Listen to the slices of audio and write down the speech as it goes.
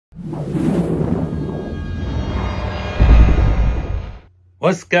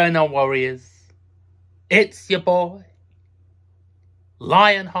What's going on, Warriors? It's your boy,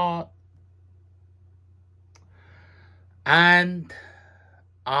 Lionheart. And,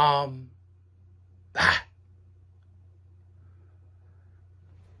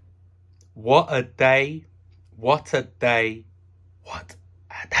 what a day. What a day. What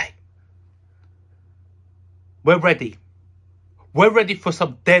a day. We're ready. We're ready for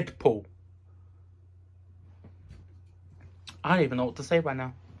some Deadpool. I don't even know what to say right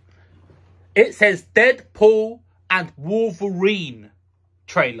now. It says Deadpool and Wolverine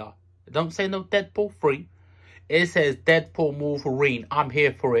trailer. It don't say no Deadpool 3. It says Deadpool Wolverine. I'm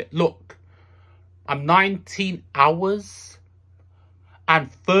here for it. Look, I'm 19 hours and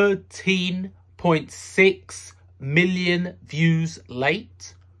 13.6 million views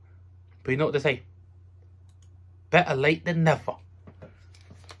late. But you know what they say? Better late than never.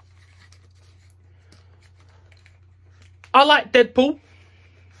 I like Deadpool.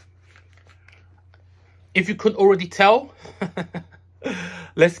 If you couldn't already tell,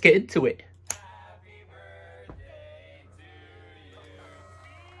 let's get into it. Happy birthday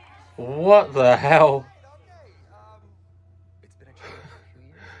to you. What the hell? It's been a few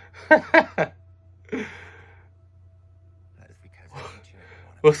years. That is because I need you every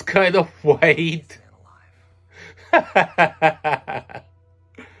one of What's kind of Wade? them alive.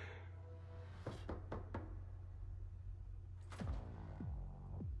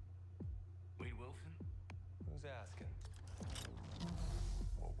 Wade Wilson? Who's asking?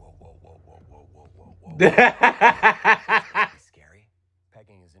 Whoa, whoa, whoa, whoa, whoa, whoa, whoa, whoa, whoa. Scary.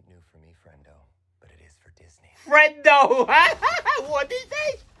 Pegging isn't new for me, friendo, but it is for Disney. Friendo! What did he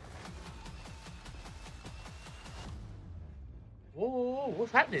say? Whoa,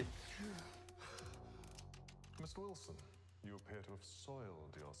 what's happening? Mr. Wilson, you appear to have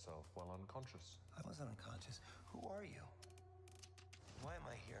soiled yourself while unconscious. I wasn't unconscious. Who are you? Why am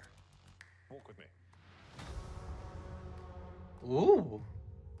I here? Walk with me. Ooh.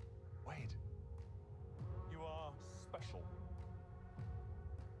 Wade, you are special.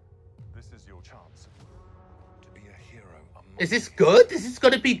 This is your chance to be a hero. Is this good? Is this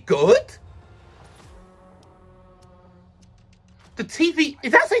going to be good? The TV...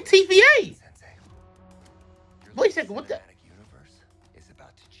 Is that say TVA? Sensei. Wait a second, what the... cinematic universe is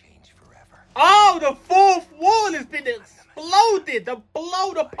about to change forever. Oh, the fourth wall has been exploded and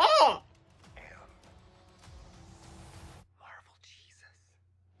blown apart. Marvel Jesus.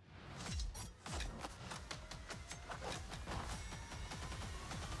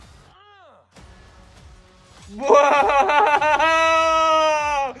 Whoa!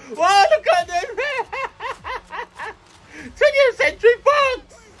 Whoa, look at this! 20th Century Fox!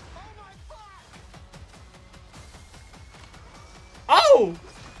 Oh!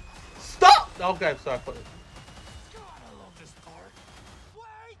 Stop! Okay, sorry. God, I love this part.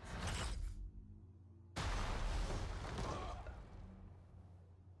 Wait!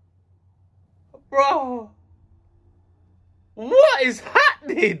 Bro! What is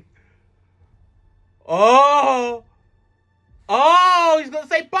happening? Oh! Oh, he's gonna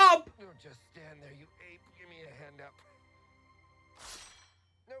say Bob! Don't just stand there, you ape. Give me a hand up.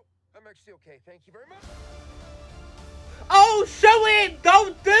 Nope, I'm actually okay. Thank you very much. Oh, show him!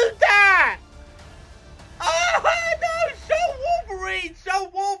 Don't do that! Oh, no! Show Wolverine! Show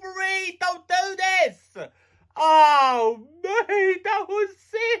Wolverine! Don't do this! Oh, man, that was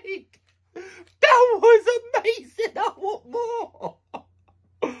sick! That was amazing! I want more!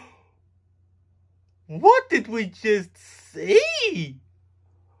 What did we just see?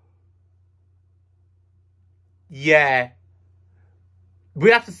 Yeah.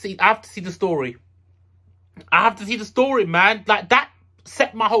 We have to see... I have to see the story. I have to see the story, man. Like, that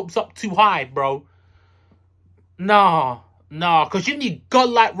set my hopes up too high, bro. Nah. Because you need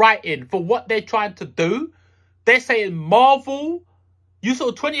godlike writing for what they're trying to do. They're saying Marvel. You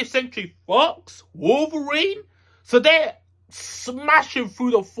saw 20th Century Fox. Wolverine. So they're smashing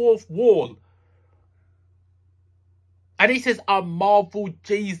through the fourth wall. And he says, I'm Marvel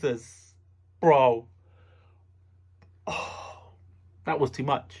Jesus. Bro. Oh, that was too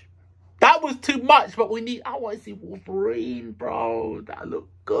much. That was too much, but we need... I want to see Wolverine, bro. That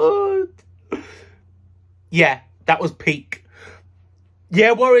looked good. Yeah, that was peak.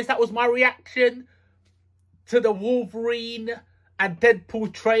 Yeah, Warriors, that was my reaction to the Wolverine and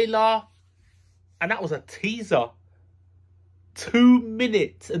Deadpool trailer. And that was a teaser. 2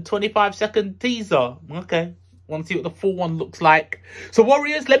 minutes and 25-second teaser. Okay. Want to see what the full one looks like. So,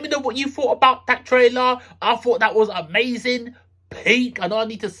 Warriors, let me know what you thought about that trailer. I thought that was amazing. Peak. I know I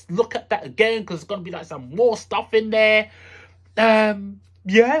need to look at that again because there's going to be like some more stuff in there.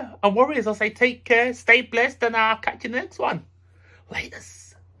 Yeah. And Warriors, I'll say take care, stay blessed, and I'll catch you in the next one.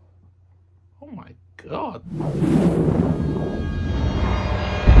 Laters. Oh my God.